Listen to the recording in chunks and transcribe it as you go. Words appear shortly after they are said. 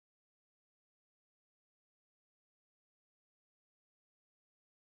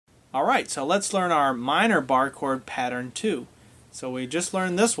Alright, so let's learn our minor bar chord pattern too. So we just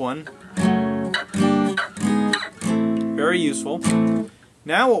learned this one. Very useful.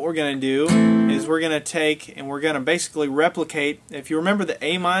 Now what we're going to do is we're going to take and we're going to basically replicate, if you remember the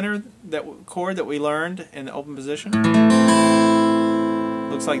A minor chord that we learned in the open position,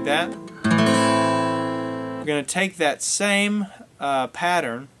 looks like that. We're going to take that same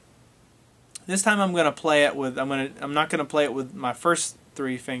pattern. This time I'm going to play it with, I'm not going to play it with my first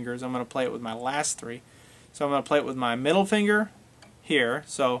 3 fingers, I'm going to play it with my last 3. So I'm going to play it with my middle finger here.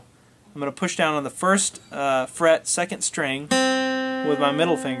 So I'm going to push down on the first fret, 2nd string with my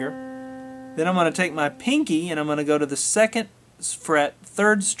middle finger. Then I'm going to take my pinky and I'm going to go to the 2nd fret,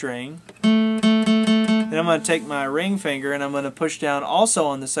 3rd string. Then I'm going to take my ring finger and I'm going to push down also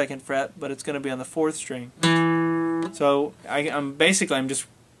on the 2nd fret, but it's going to be on the 4th string. So I'm just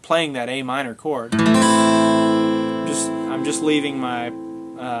playing that A minor chord. I'm just leaving my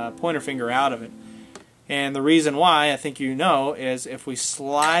pointer finger out of it. And the reason why, I think you know, is if we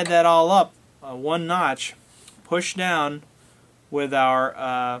slide that all up 1 notch, push down with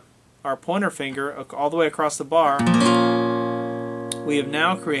our pointer finger all the way across the bar, we have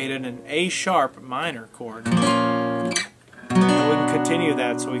now created an A sharp minor chord. And we can continue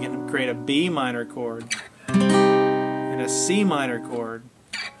that, so we can create a B minor chord, and a C minor chord,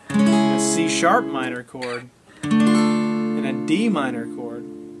 a C sharp minor chord, and a D minor chord.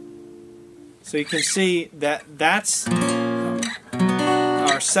 So you can see that that's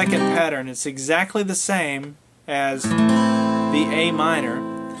our second pattern. It's exactly the same as the A minor.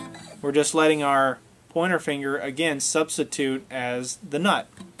 We're just letting our pointer finger again substitute as the nut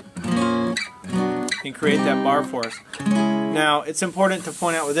and create that bar for us. Now it's important to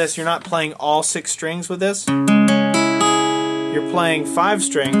point out with this, you're not playing all 6 strings with this. You're playing 5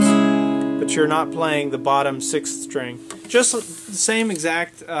 strings, but you're not playing the bottom 6th string. Just the same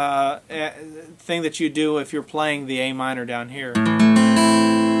exact thing that you do if you're playing the A minor down here.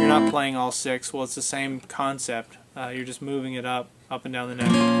 You're not playing all 6. Well, it's the same concept. You're just moving it up and down the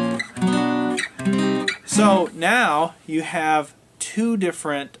neck. So now you have 2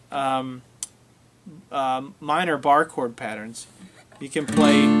 different minor bar chord patterns. You can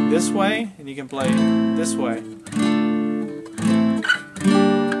play this way and you can play this way.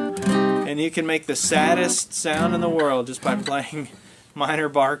 And you can make the saddest sound in the world just by playing minor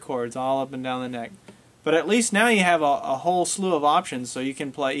bar chords all up and down the neck. But at least now you have a whole slew of options. So you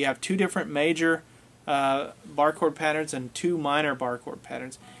can play. You have 2 different major bar chord patterns and 2 minor bar chord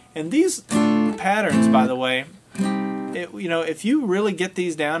patterns. And these patterns, by the way, if you really get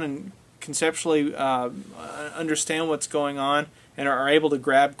these down and conceptually understand what's going on and are able to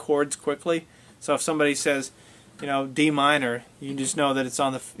grab chords quickly. So if somebody says, D minor, you just know that it's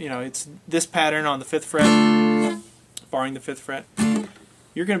on the, it's this pattern on the 5th fret, barring the 5th fret.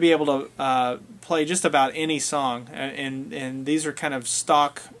 You're going to be able to play just about any song, and these are kind of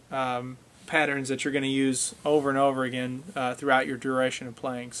stock patterns that you're going to use over and over again throughout your duration of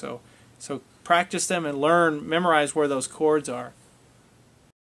playing. So practice them and memorize where those chords are.